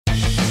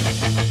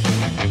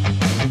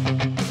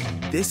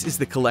This is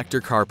the Collector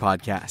Car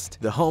Podcast,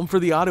 the home for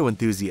the auto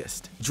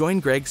enthusiast.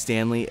 Join Greg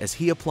Stanley as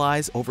he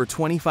applies over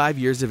 25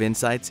 years of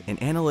insights and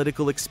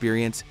analytical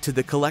experience to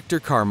the collector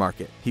car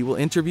market. He will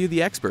interview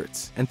the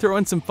experts and throw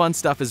in some fun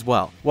stuff as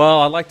well.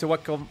 Well, I'd like to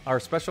welcome our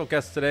special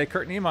guest today,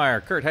 Kurt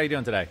Niemeyer. Kurt, how you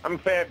doing today? I'm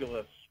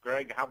fabulous.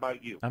 Greg, how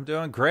about you? I'm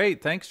doing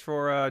great. Thanks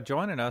for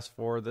joining us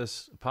for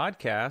this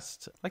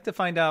podcast. I'd like to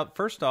find out,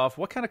 first off,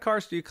 what kind of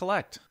cars do you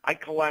collect? I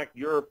collect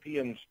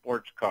European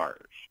sports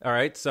cars. All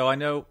right, so I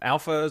know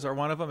Alfas are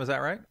one of them. Is that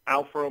right?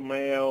 Alfa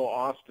Romeo,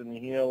 Austin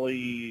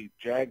Healey,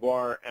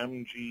 Jaguar,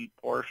 MG,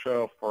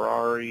 Porsche,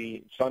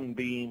 Ferrari,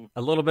 Sunbeam.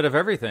 A little bit of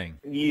everything.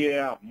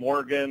 Yeah,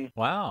 Morgan.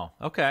 Wow,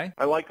 okay.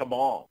 I like them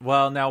all.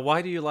 Well, now,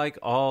 why do you like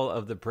all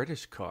of the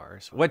British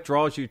cars? What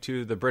draws you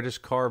to the British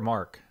car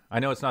marque? I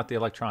know it's not the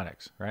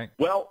electronics, right?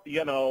 Well,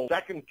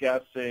 second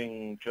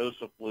guessing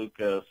Joseph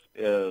Lucas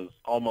is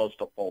almost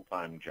a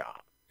full-time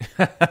job.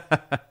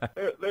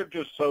 They're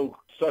just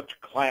such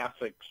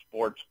classic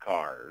sports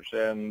cars,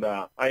 and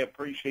I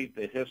appreciate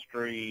the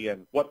history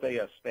and what they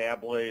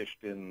established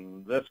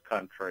in this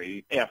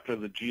country after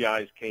the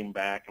GIs came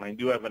back. And I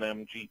do have an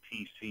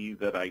MGTC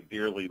that I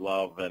dearly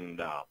love, and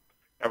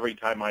every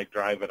time I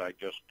drive it, I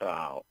just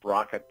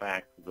rocket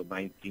back to the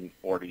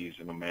 1940s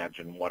and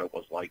imagine what it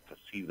was like to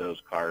see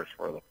those cars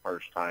for the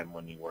first time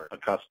when you were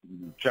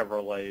accustomed to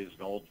Chevrolets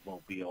and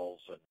Oldsmobiles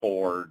and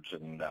Fords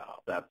and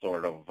that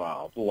sort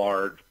of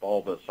large,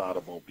 bulbous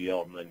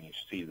automobile, and then you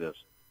see this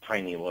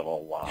tiny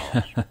little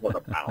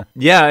sportabout.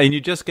 Yeah, and you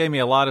just gave me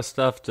a lot of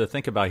stuff to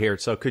think about here.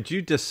 So could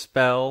you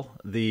dispel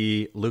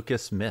the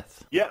Lucas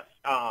myth? Yes.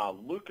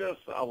 Lucas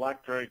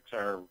Electrics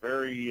are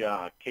very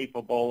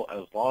capable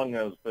as long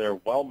as they're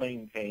well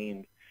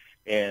maintained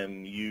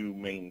and you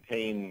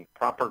maintain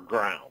proper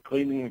ground.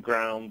 Cleaning the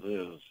grounds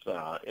is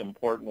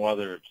important,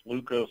 whether it's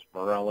Lucas,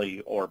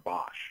 Morelli, or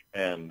Bosch.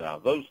 And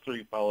those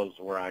three fellows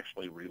were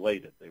actually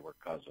related. They were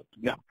cousins.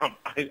 No,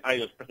 I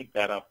just make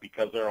that up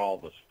because they're all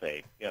the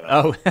same.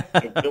 Oh.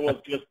 It was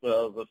just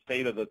the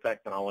state of the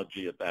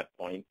technology at that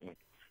point. And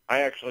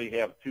I actually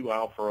have two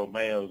Alfa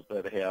Romeos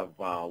that have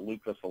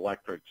Lucas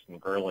Electrics and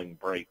Girling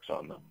brakes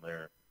on them.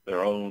 They're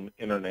their own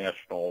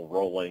international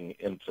rolling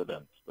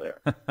incidents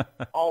there.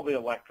 All the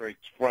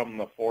electrics from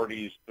the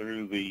 40s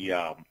through the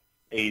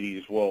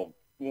 80s will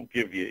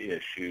give you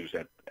issues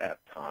at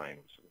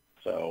times.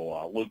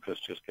 So Lucas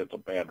just gets a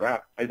bad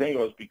rap. I think it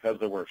was because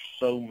there were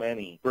so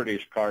many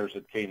British cars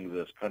that came to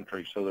this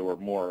country, so there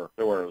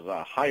was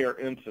a higher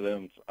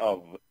incidence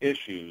of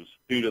issues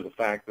due to the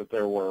fact that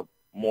there were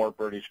more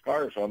British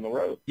cars on the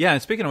road. Yeah,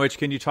 and speaking of which,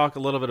 can you talk a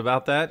little bit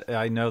about that?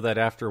 I know that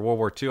after World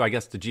War II, I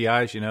guess the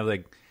GIs,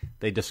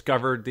 they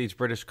discovered these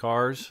British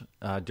cars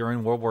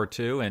during World War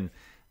II, and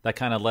that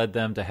kind of led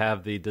them to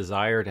have the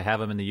desire to have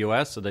them in the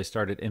U.S., so they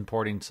started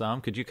importing some.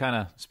 Could you kind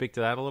of speak to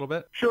that a little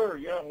bit? Sure,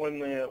 yeah. When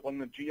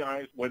the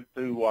GIs went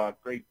to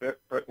Great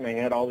Britain, they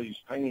had all these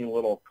tiny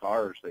little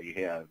cars. They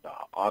had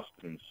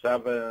Austin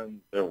 7.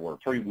 There were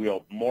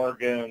three-wheeled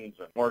Morgans,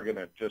 and Morgan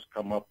had just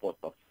come up with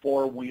a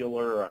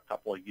four-wheeler a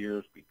couple of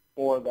years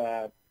before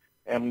that.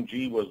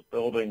 MG was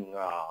building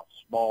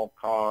small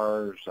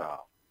cars.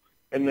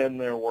 And then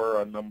there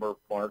were a number of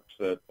marques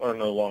that are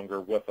no longer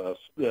with us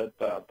that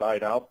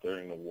died out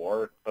during the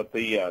war. But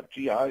the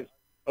GIs,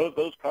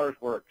 those cars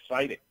were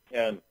exciting.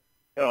 And,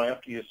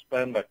 after you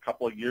spend a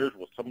couple of years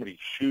with somebody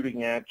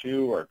shooting at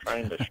you or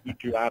trying to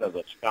shoot you out of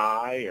the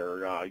sky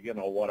or,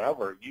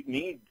 whatever, you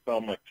need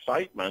some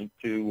excitement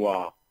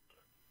to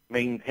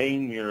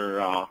maintain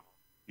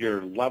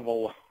your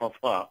level of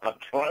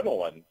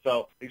adrenaline.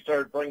 So they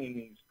started bringing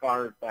these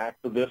cars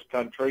back to this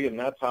country, and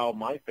that's how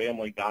my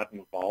family got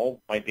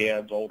involved. My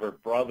dad's older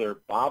brother,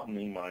 Bob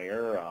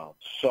Niemeyer,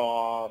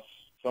 saw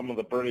some of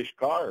the British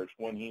cars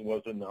when he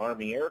was in the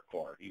Army Air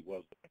Corps. He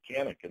was a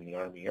mechanic in the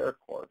Army Air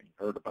Corps. He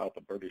heard about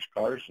the British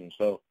cars, and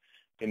so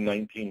in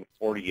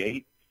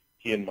 1948,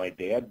 he and my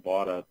dad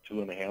bought a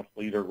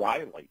 2.5-liter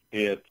Riley.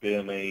 It's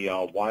been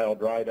a wild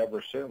ride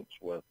ever since,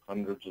 with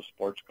hundreds of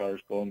sports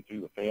cars going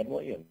through the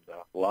family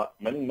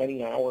and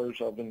many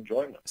hours of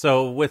enjoyment.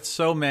 So with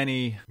so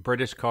many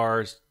British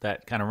cars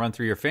that kind of run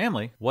through your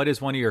family, what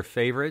is one of your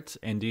favorites,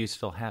 and do you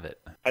still have it?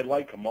 I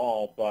like them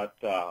all, but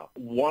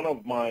one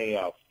of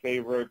my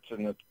favorites,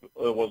 and it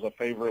was a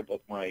favorite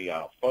with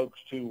my folks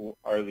too,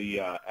 are the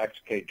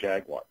XK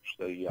Jaguars,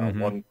 the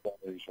 120s,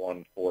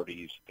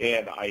 140s.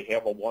 And I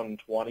have a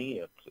 120.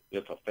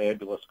 It's a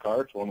fabulous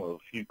car. It's one of the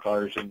few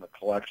cars in the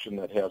collection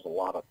that has a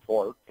lot of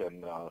torque,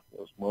 and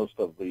as most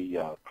of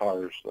the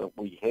cars that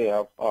we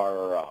have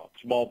are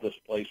small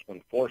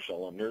displacement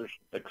 4-cylinders,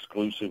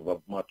 exclusive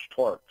of much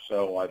torque.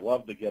 So I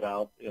love to get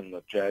out in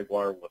the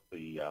Jaguar with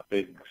the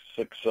big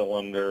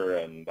 6-cylinder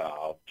and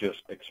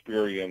just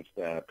experience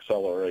the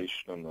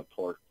acceleration and the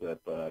torque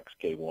that the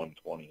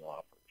XK120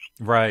 offers.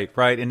 Right.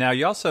 And now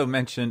you also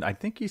mentioned, I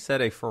think you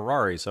said a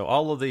Ferrari. So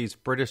all of these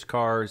British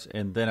cars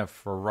and then a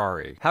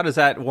Ferrari. How does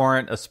that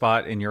warrant a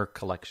spot in your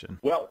collection?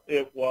 Well,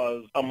 it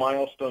was a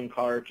milestone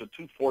car. It's a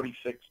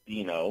 246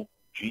 Dino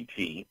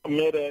GT,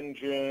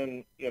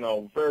 mid-engine,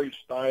 very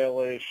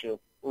stylish. It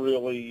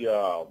really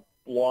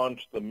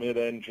launched the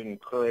mid-engine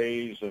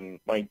craze, and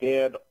my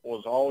dad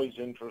was always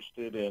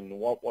interested in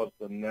what was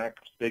the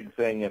next big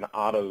thing in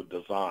auto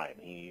design.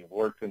 He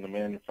worked in the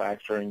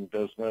manufacturing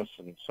business,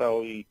 and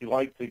so he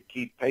liked to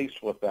keep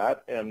pace with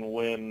that. And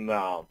when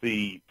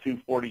the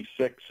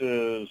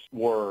 246s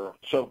were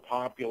so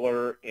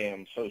popular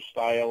and so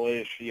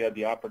stylish, he had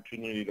the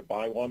opportunity to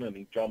buy one, and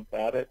he jumped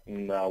at it,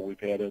 and we've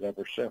had it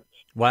ever since.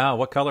 Wow,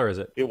 what color is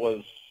it? It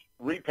was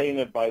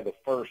repainted by the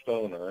first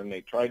owner, and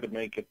they tried to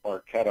make it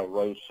Barchetta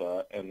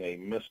Rosa, and they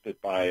missed it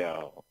by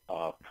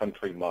a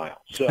country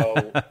mile.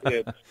 So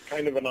it's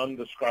kind of an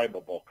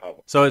undescribable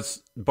color. So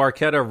it's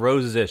Barchetta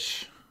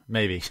Rose-ish,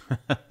 maybe.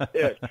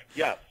 Ish,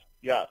 yes.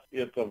 Yes,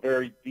 it's a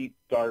very deep,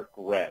 dark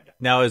red.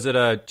 Now, is it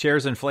a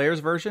Chairs and Flares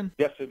version?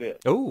 Yes, it is.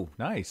 Oh,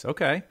 nice.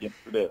 Okay. Yes,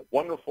 it is.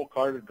 Wonderful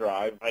car to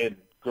drive. I had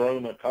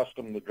grown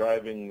accustomed to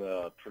driving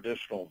the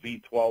traditional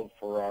V12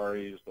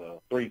 Ferraris, the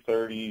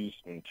 330s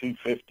and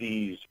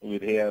 250s.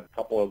 We'd had a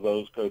couple of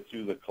those go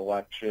through the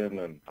collection,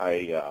 and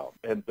I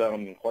had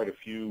done quite a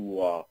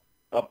few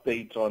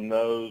updates on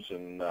those,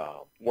 and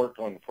worked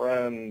on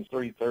friends,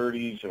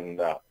 330s, and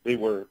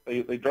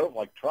they drove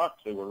like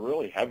trucks. They were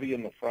really heavy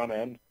in the front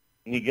end.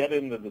 And you get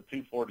into the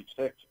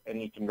 246,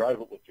 and you can drive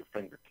it with your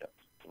fingertips.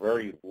 It's a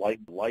very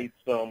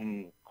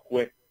lightsome,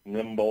 quick,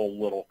 nimble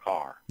little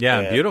car. Yeah,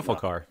 and, beautiful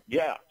car.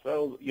 Yeah,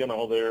 so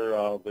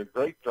they're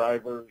great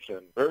drivers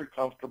and very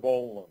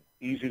comfortable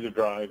and easy to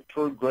drive.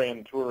 True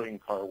grand touring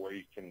car where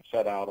you can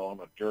set out on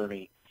a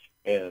journey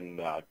and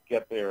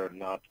get there and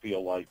not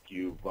feel like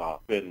you've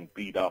been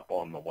beat up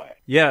on the way.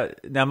 Yeah.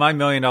 Now, my $1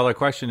 million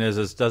question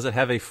is does it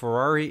have a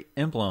Ferrari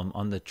emblem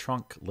on the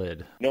trunk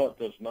lid? No, it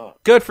does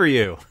not. Good for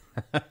you.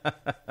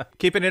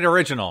 Keeping it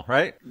original,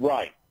 right?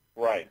 Right.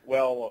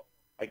 Well,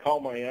 I call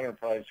my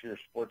enterprise here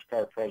Sports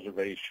Car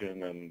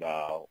Preservation, and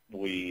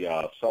we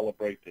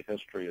celebrate the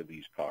history of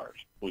these cars.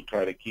 We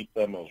try to keep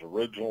them as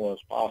original as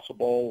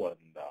possible,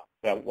 and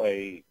that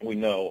way we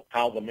know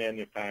how the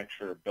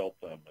manufacturer built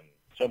them. And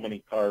so many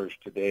cars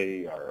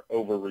today are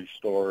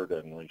over-restored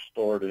and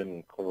restored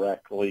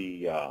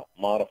incorrectly,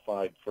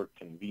 modified for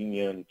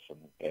convenience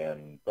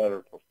and better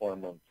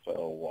performance.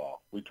 So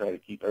we try to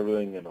keep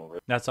everything in order.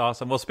 That's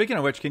awesome. Well, speaking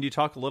of which, can you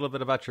talk a little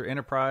bit about your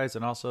enterprise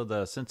and also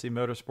the Cincy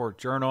Motorsport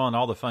Journal and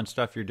all the fun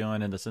stuff you're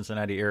doing in the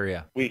Cincinnati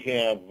area? We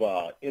have,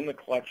 in the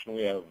collection,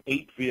 we have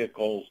 8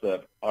 vehicles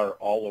that are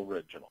all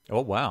original.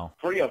 Oh, wow.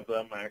 3 of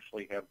them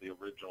actually have the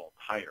original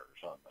tires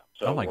on them.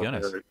 So oh, my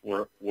goodness.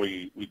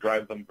 We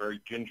drive them very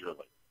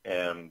gingerly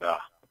and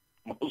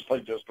mostly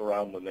just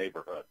around the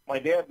neighborhood. My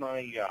dad and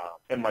I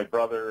and my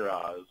brother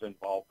is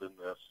involved in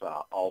this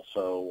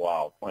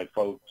also. My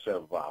folks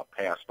have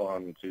passed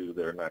on to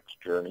their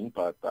next journey,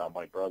 but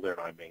my brother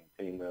and I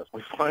maintain this.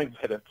 We find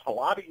that it's a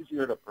lot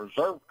easier to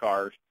preserve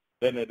cars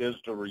than it is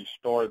to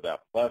restore them.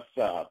 Less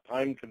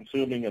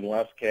time-consuming and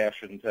less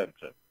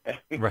cash-intensive.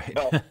 Right.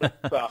 So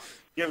it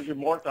gives you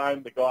more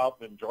time to go out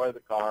and enjoy the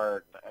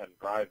car and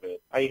drive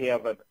it. I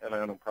have an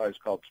enterprise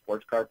called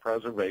Sports Car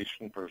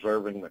Preservation,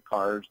 preserving the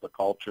cars, the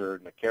culture,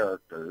 and the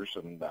characters.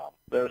 And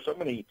there are so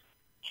many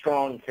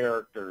strong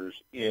characters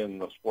in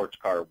the sports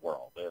car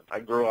world. And I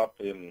grew up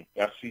in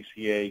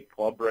SCCA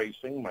club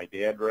racing. My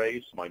dad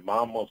raced. My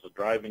mom was the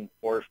driving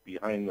force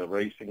behind the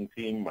racing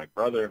team. My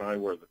brother and I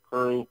were the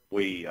crew.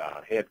 We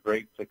had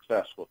great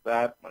success with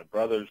that. My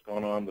brother's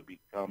gone on to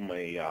become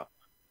a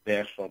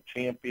national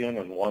champion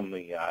and won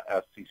the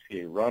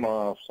SCCA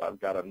runoffs. I've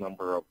got a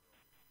number of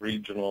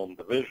regional and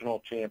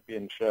divisional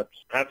championships.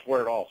 That's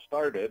where it all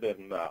started.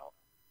 And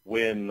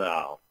when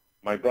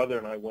my brother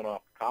and I went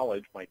off to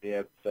college, my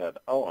dad said,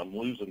 I'm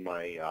losing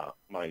my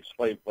my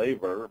slave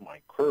labor, my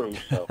crew.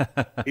 So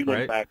he went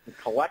right. back to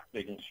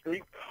collecting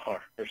street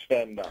cars.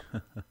 And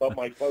but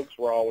my folks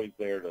were always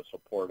there to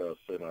support us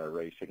in our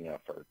racing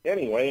effort.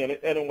 Anyway,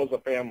 and it was a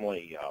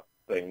family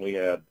thing. We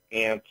had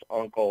aunts,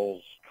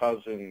 uncles,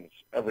 cousins,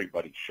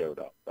 everybody showed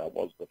up. That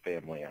was the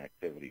family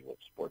activity with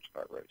sports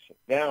car racing.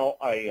 Now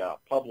I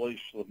publish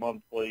the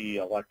monthly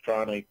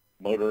electronic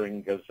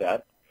motoring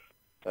gazette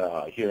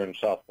here in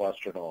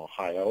southwestern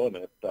Ohio, and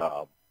it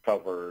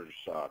covers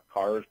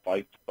cars,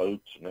 bikes,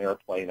 boats, and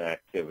airplane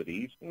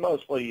activities.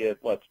 Mostly it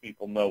lets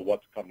people know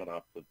what's coming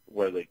up,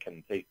 where they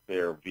can take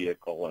their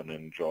vehicle and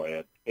enjoy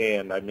it.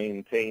 And I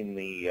maintain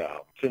the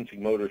Cincy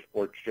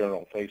Motorsports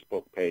Journal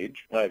Facebook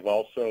page. I've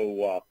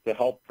also, to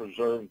help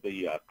preserve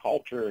the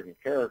culture and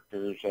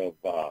characters of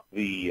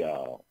the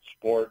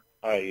sport,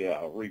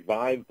 I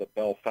revived the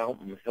Bell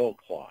Fountain Hill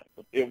Climb.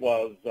 It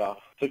was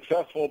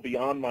successful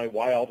beyond my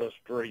wildest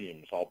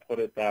dreams, I'll put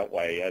it that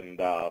way. And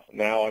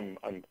now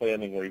I'm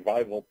planning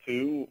Revival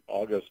 2,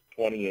 August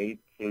 28th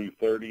through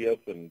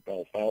 30th in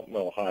Bell Fountain,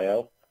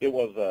 Ohio. It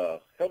was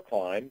a hill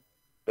climb.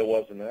 There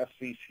was an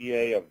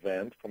SCCA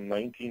event from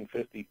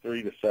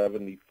 1953 to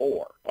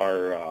 74.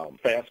 Our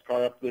fast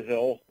car up the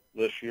hill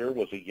this year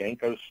was a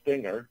Yanko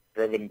Stinger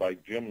driven by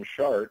Jim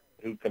Shart,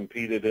 who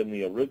competed in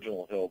the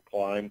original hill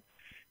climb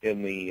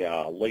in the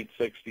late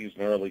 60s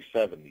and early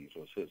 70s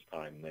was his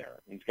time there.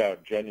 He's got a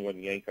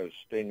genuine Yanko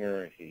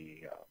Stinger.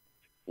 He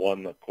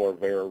won the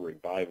Corvair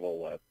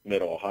Revival at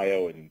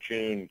Mid-Ohio in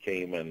June,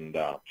 came and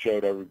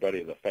showed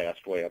everybody the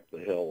fast way up the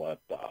hill at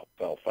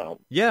Bell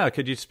Fountain. Yeah,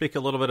 could you speak a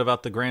little bit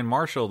about the Grand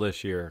Marshal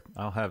this year?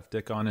 I'll have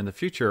Dick on in the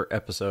future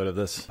episode of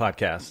this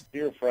podcast.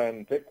 Dear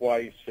friend, Dick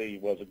Weiss, he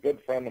was a good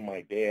friend of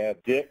my dad.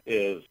 Dick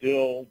is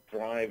still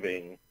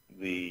driving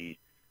the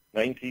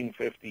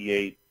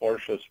 1958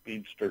 Porsche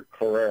Speedster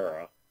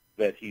Carrera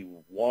that he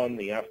won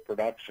the F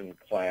production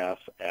class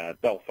at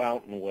Bell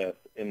Fountain with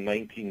in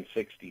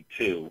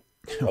 1962.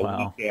 Wow.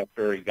 A week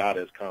after he got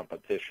his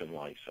competition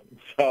license.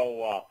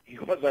 So he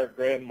was our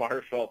Grand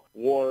Marshal,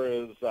 wore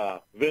his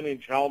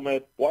vintage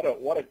helmet. What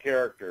a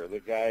character. The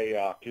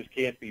guy just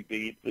can't be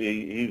beat.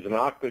 He's an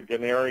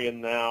octogenarian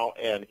now,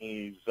 and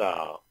he's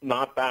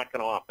not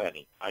backing off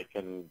any. I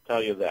can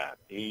tell you that.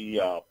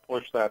 He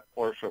pushed that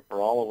Porsche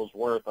for all it was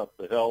worth up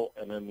the hill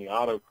and in the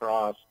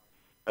autocross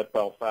at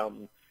Bell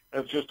Fountain.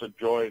 And it's just a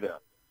joy to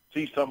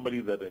see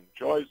somebody that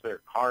enjoys their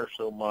car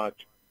so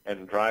much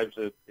and drives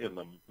it in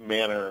the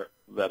manner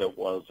that it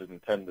was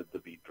intended to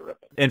be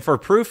driven. And for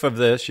proof of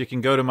this, you can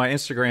go to my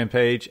Instagram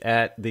page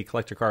at the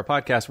Collector Car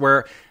Podcast,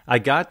 where I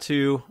got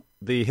to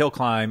the hill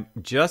climb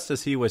just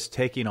as he was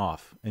taking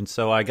off. And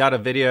so I got a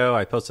video,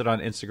 I posted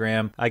on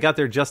Instagram. I got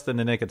there just in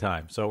the nick of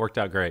time, so it worked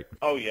out great.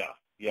 Oh, yeah.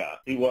 Yeah,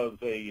 he was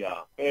a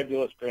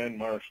fabulous Grand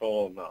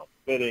Marshal and a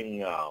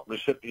fitting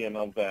recipient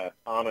of that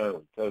honor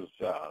because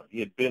he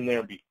had been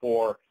there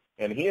before.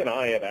 And he and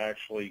I had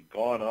actually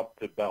gone up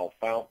to Bell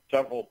Fountain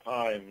several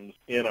times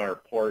in our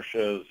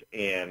Porsches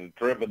and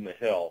driven the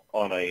hill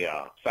on a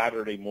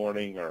Saturday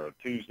morning or a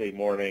Tuesday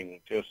morning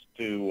just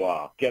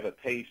to get a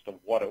taste of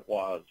what it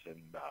was.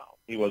 And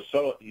he's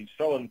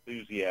so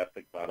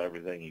enthusiastic about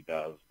everything he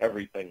does,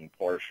 everything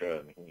Porsche,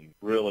 and he's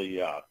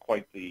really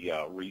quite the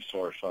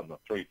resource on the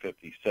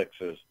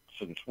 356s.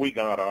 Since we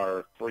got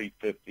our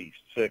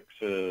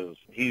 356s,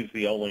 he's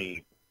the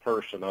only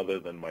person other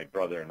than my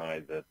brother and I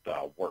that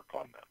work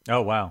on them.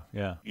 Oh, wow.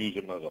 Yeah. Use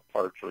him as a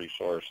parts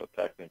resource, a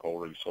technical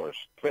resource.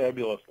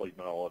 Fabulously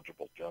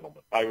knowledgeable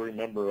gentleman. I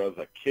remember as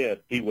a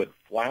kid, he would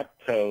flat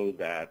tow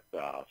that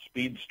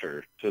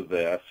Speedster to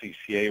the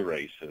SCCA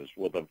races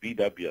with a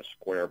VW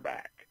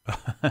squareback.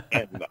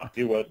 And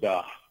he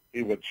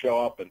would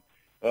show up, and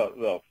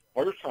the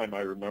first time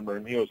I remember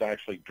him, he was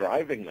actually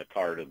driving the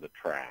car to the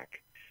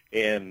track.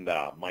 And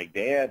my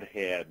dad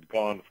had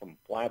gone from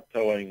flat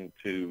towing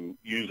to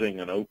using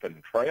an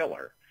open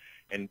trailer,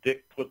 and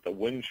Dick put the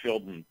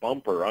windshield and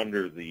bumper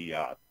under the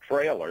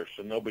trailer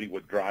so nobody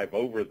would drive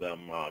over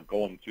them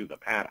going through the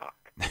paddock.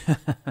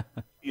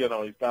 You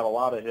know, he's got a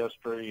lot of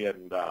history,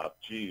 and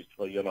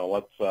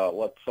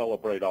let's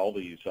celebrate all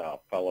these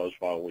fellows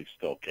while we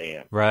still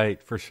can.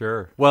 Right, for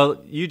sure.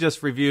 Well, you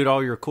just reviewed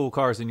all your cool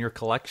cars in your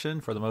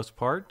collection for the most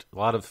part, a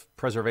lot of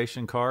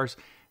preservation cars.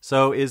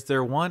 So is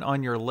there one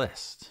on your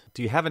list?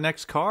 Do you have a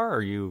next car, or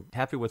are you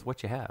happy with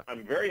what you have?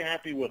 I'm very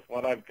happy with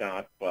what I've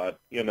got,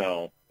 but, you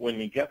know, when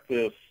you get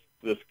this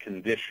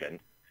condition,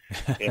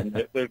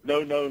 and there's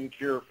no known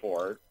cure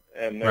for it,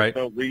 and there's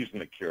no reason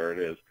to cure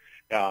it,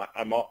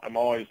 I'm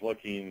always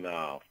looking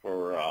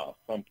for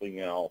something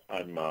else.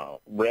 I'm a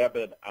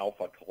rabid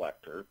Alpha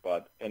collector,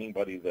 but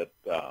anybody that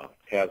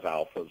has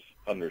Alphas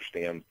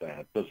understands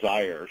that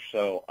desire.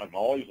 So I'm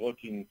always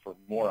looking for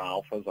more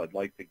Alphas. I'd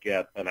like to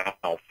get an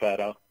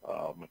Alfetta,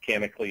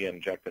 mechanically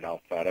injected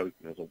Alfetta.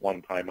 There's a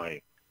one time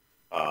I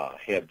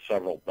had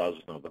several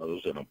dozen of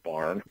those in a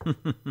barn.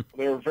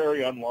 They're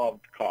very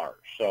unloved cars,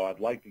 so I'd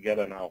like to get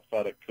an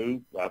Alfetta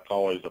coupe. That's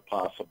always a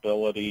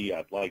possibility.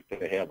 I'd like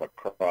to have a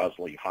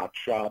Crosley Hot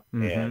Shot,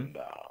 and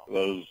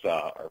those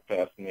are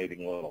fascinating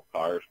little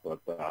cars, but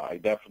I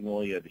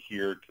definitely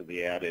adhere to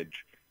the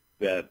adage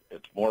that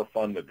it's more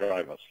fun to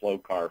drive a slow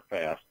car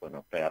fast than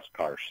a fast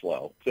car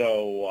slow.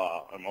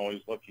 So I'm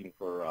always looking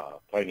for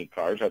tiny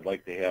cars. I'd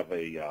like to have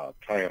a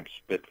Triumph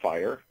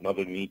Spitfire,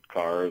 another neat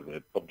car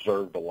that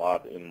observed a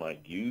lot in my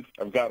youth.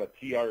 I've got a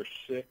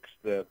TR6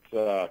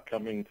 that's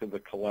coming to the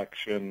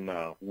collection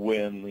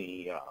when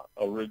the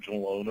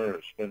original owner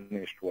is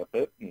finished with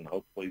it, and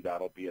hopefully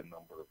that'll be a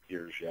number of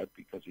years yet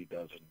because he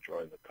does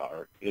enjoy the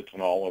car. It's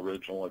an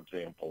all-original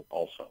example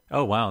also.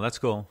 Oh, wow, that's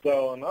cool.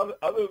 So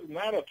other than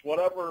that, it's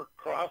whatever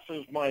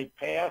crosses my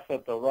path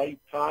at the right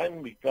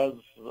time, because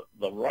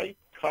the right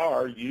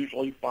car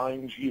usually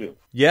finds you.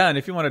 Yeah, and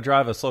if you want to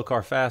drive a slow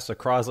car fast, a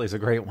Crosley's a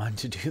great one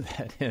to do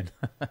that in.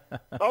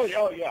 Oh,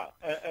 yeah.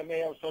 And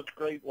they have such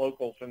great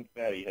local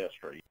Cincinnati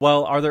history.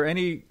 Well, are there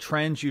any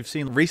trends you've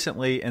seen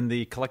recently in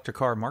the collector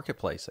car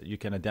marketplace that you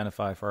can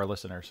identify for our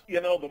listeners?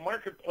 You know, the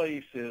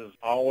marketplace is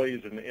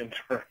always an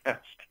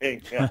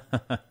interesting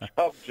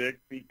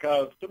subject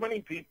because too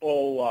many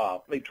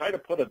people, they try to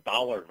put a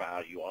dollar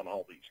value on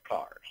all these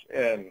cars.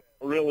 And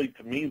really,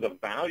 to me, the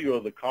value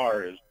of the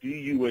car is, do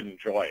you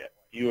enjoy it?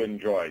 Do you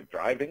enjoy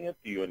driving it?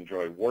 Do you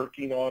enjoy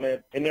working on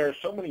it? And there are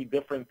so many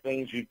different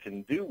things you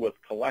can do with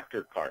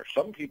collector cars.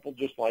 Some people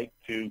just like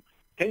to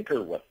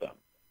tinker with them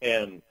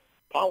and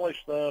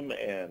polish them,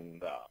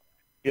 and,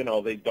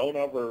 they don't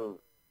ever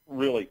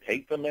really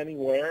take them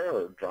anywhere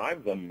or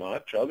drive them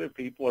much. Other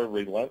people are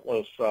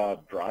relentless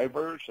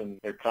drivers, and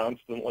they're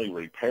constantly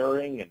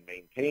repairing and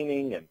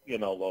maintaining, and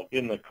they'll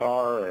get in the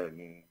car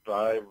and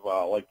drive.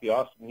 Like the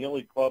Austin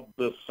Healey Club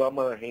this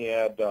summer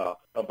had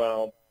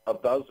about a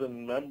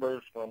dozen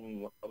members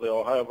from the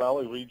Ohio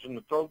Valley region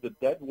that drove to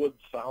Deadwood,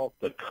 South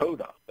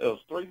Dakota. It was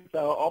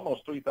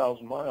almost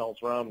 3,000 miles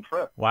round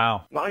trip.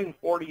 Wow.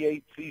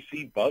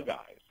 948cc bug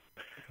eyes.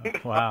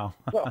 Wow.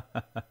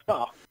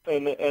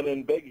 and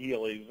in big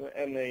Heelys,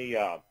 and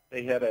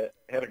they had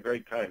a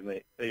great time.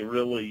 They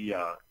really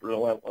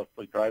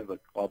relentlessly drive the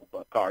club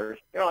cars.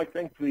 I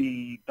think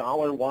the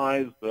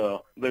dollar-wise,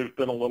 there's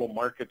been a little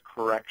market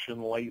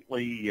correction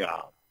lately.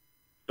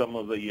 Some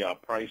of the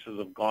prices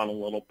have gone a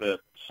little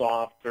bit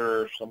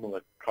softer. Some of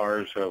the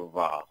cars have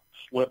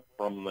slipped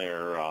from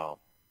their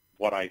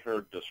what I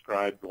heard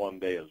described one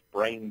day as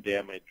brain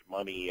damage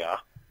money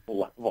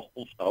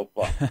levels of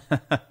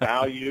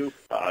value.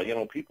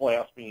 People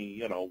ask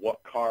me,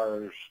 what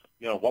cars,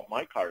 what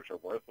my cars are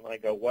worth, and I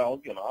go,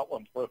 well, that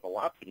one's worth a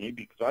lot to me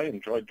because I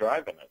enjoy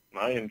driving it, and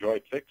I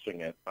enjoy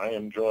fixing it. I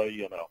enjoy,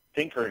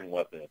 tinkering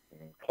with it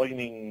and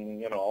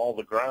cleaning, all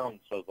the ground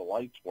so the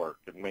lights work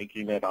and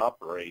making it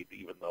operate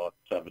even though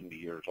it's 70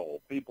 years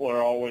old. People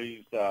are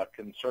always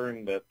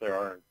concerned that there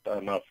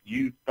aren't enough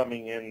youth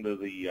coming into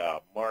the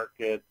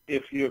market.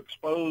 If you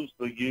expose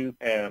the youth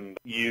and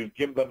you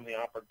give them the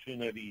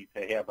opportunity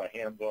to have a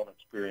hands-on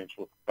experience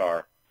with the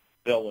car,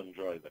 they'll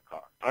enjoy the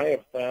car. I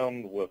have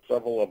found with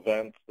several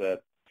events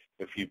that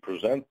if you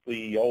present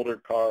the older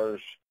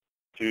cars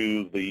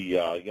to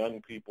the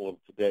young people of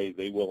today,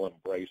 they will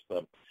embrace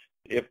them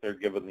if they're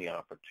given the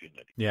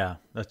opportunity. Yeah,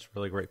 that's a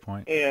really great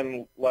point.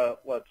 And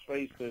let's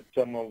face it,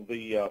 some of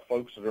the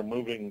folks that are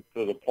moving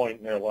to the point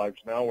in their lives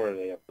now where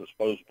they have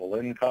disposable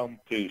income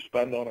to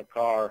spend on a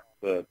car,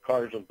 the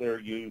cars of their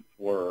youth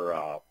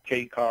were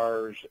K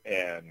cars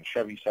and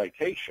Chevy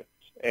Citations.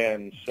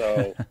 And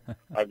so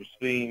I was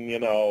seeing,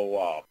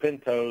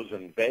 Pintos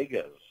and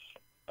Vegas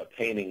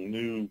attaining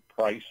new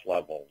price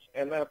levels,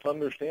 and that's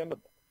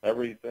understandable.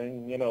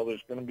 Everything,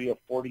 there's going to be a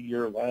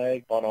 40-year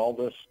lag on all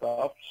this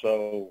stuff,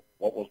 so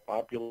what was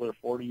popular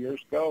 40 years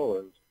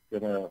ago is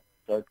going to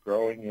start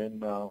growing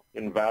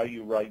in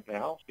value right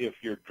now. If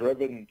you're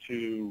driven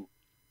to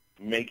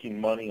making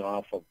money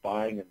off of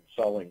buying and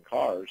selling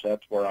cars,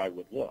 that's where I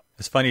would look.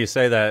 It's funny you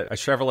say that. A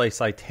Chevrolet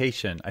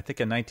Citation, I think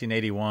a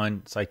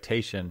 1981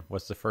 Citation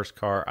was the first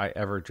car I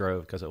ever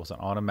drove because it was an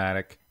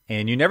automatic.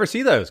 And you never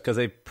see those because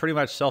they pretty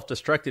much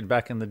self-destructed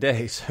back in the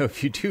day. So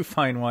if you do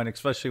find one,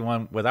 especially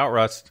one without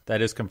rust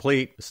that is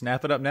complete,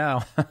 snap it up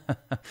now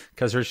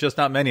because there's just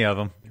not many of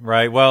them.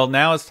 Right. Well,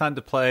 now it's time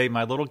to play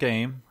my little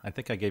game. I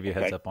think I gave you a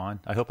heads up on.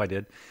 I hope I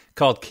did.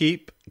 Called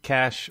Keep,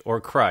 Cash, or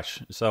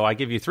Crush. So I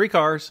give you 3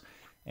 cars,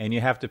 and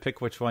you have to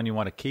pick which one you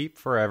want to keep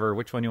forever,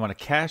 which one you want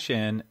to cash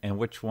in, and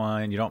which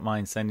one you don't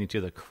mind sending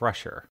to the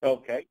crusher.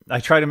 Okay.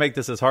 I try to make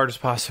this as hard as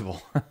possible.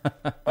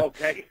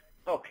 Okay.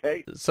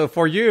 So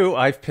for you,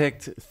 I've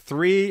picked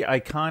 3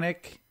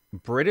 iconic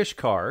British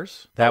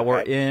cars that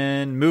were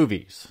in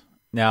movies.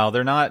 Now,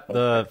 they're not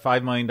the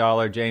 $5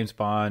 million James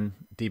Bond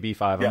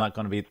DB5. I'm not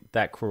going to be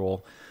that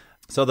cruel.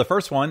 So the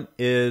first one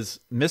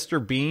is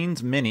Mr.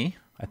 Bean's Mini.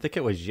 I think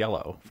it was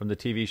yellow from the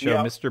TV show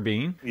Mr.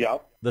 Bean.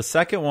 Yep. The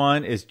second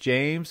one is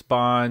James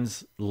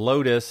Bond's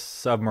Lotus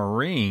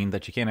Submarine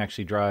that you can't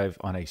actually drive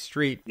on a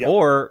street. Yep.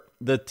 Or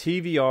the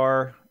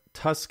TVR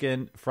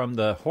Tuscan from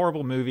the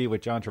horrible movie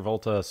with John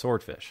Travolta,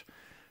 Swordfish.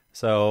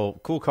 So,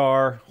 cool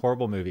car,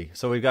 horrible movie.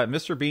 So we've got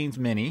Mr. Bean's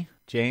Mini,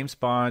 James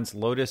Bond's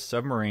Lotus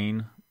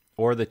Submarine,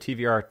 or the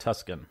TVR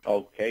Tuscan.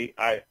 Okay,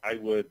 I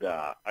would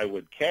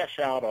cash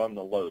out on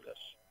the Lotus.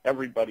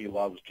 Everybody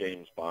loves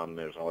James Bond.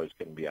 There's always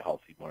going to be a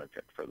healthy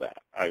market for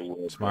that. I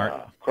would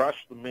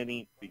crush the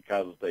Mini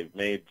because they've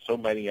made so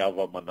many of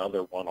them.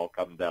 Another one will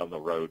come down the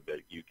road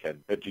that you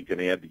can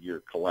add to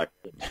your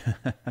collection.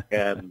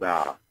 And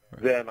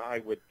then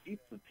I would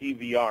keep the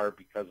TVR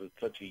because it's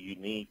such a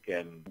unique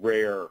and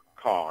rare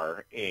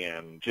car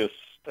and just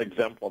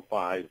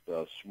exemplifies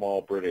the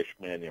small British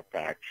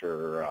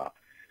manufacturer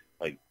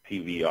like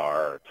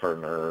TVR,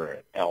 Turner,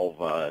 and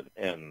Elva,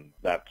 and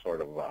that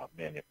sort of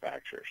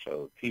manufacturer.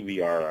 So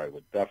TVR I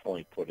would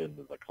definitely put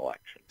into the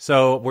collection.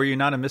 So were you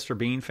not a Mr.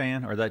 Bean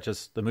fan, or that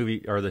just the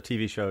movie or the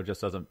TV show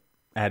just doesn't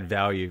add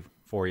value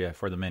for you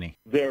for the Mini?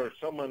 There are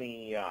so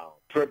many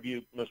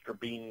tribute Mr.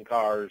 Bean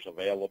cars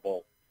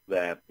available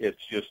that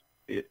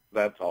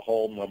that's a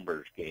whole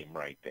numbers game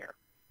right there.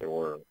 There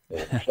were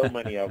so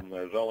many of them.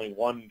 There's only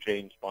one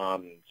James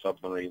Bond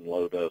submarine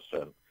Lotus,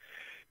 and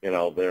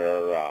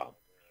there are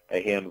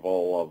a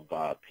handful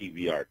of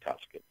TVR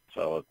Tuscan.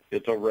 So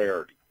it's a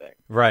rarity thing.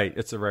 Right,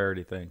 it's a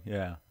rarity thing.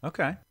 Yeah.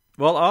 Okay.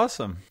 Well,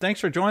 awesome. Thanks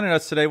for joining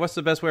us today. What's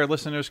the best way our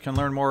listeners can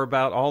learn more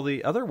about all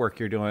the other work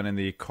you're doing in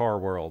the car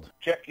world?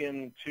 Check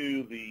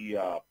into the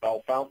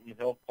Bell Fountain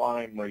Hill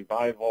Climb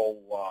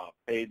Revival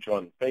page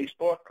on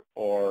Facebook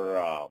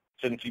or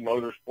Cincy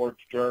Motorsports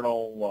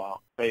Journal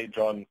page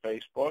on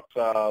Facebook.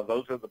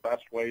 Those are the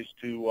best ways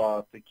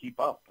to keep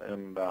up,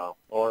 and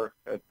or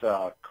at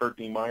Kurt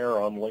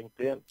Niemeyer on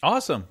LinkedIn.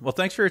 Awesome. Well,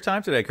 thanks for your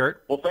time today,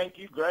 Kurt. Well, thank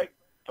you, Greg.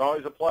 It's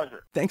always a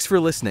pleasure. Thanks for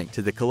listening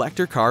to the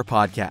Collector Car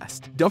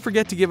Podcast. Don't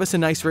forget to give us a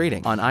nice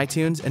rating on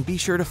iTunes and be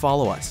sure to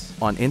follow us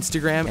on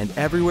Instagram and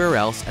everywhere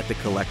else at the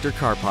Collector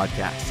Car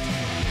Podcast.